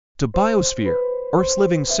To biosphere, Earth's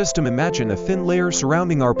living system. Imagine a thin layer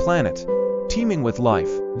surrounding our planet, teeming with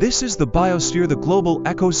life. This is the biosphere, the global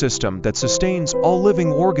ecosystem that sustains all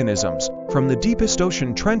living organisms, from the deepest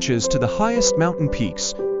ocean trenches to the highest mountain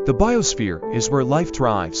peaks. The biosphere is where life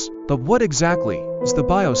thrives. But what exactly is the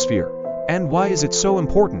biosphere? And why is it so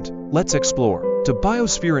important? Let's explore. The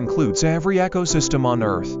biosphere includes every ecosystem on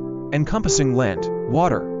Earth, encompassing land,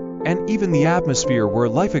 water, and even the atmosphere where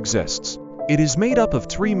life exists. It is made up of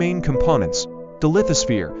three main components: the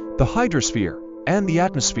lithosphere, the hydrosphere, and the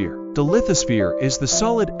atmosphere. The lithosphere is the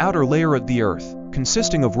solid outer layer of the Earth,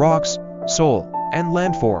 consisting of rocks, soil, and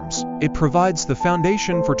landforms. It provides the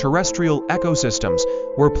foundation for terrestrial ecosystems,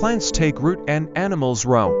 where plants take root and animals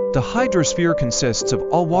roam. The hydrosphere consists of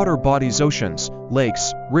all water bodies, oceans,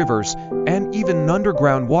 lakes, rivers, and even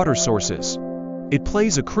underground water sources. It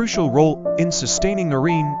plays a crucial role in sustaining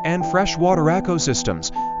marine and freshwater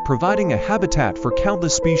ecosystems, providing a habitat for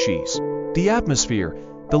countless species. The atmosphere,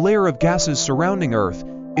 the layer of gases surrounding Earth,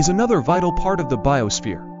 is another vital part of the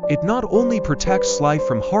biosphere. It not only protects life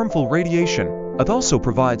from harmful radiation, it also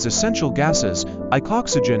provides essential gases like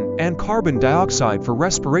oxygen and carbon dioxide for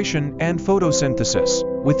respiration and photosynthesis.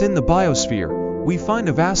 Within the biosphere, we find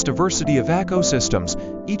a vast diversity of ecosystems,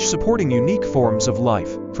 each supporting unique forms of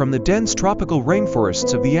life. From the dense tropical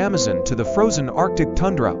rainforests of the Amazon to the frozen Arctic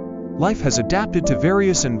tundra, life has adapted to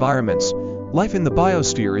various environments. Life in the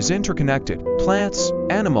biosphere is interconnected. Plants,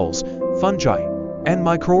 animals, fungi, and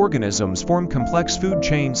microorganisms form complex food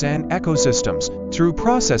chains and ecosystems. Through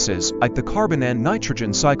processes like the carbon and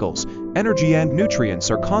nitrogen cycles, energy and nutrients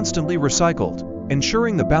are constantly recycled,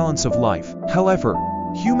 ensuring the balance of life. However,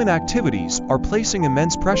 human activities are placing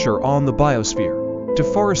immense pressure on the biosphere.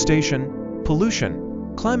 Deforestation,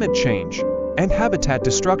 pollution, climate change, and habitat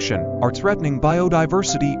destruction are threatening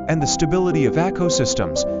biodiversity and the stability of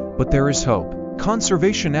ecosystems, but there is hope.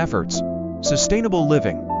 Conservation efforts, sustainable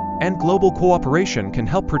living, and global cooperation can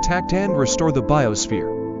help protect and restore the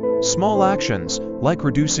biosphere. Small actions like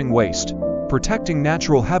reducing waste, protecting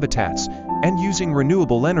natural habitats, and using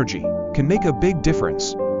renewable energy can make a big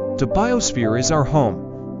difference. The biosphere is our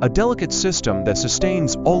home, a delicate system that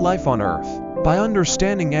sustains all life on Earth. By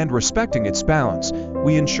understanding and respecting its balance,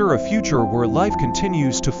 we ensure a future where life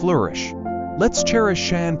continues to flourish. Let's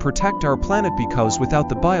cherish and protect our planet, because without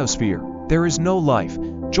the biosphere, there is no life.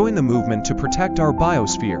 Join the movement to protect our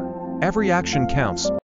biosphere. Every action counts.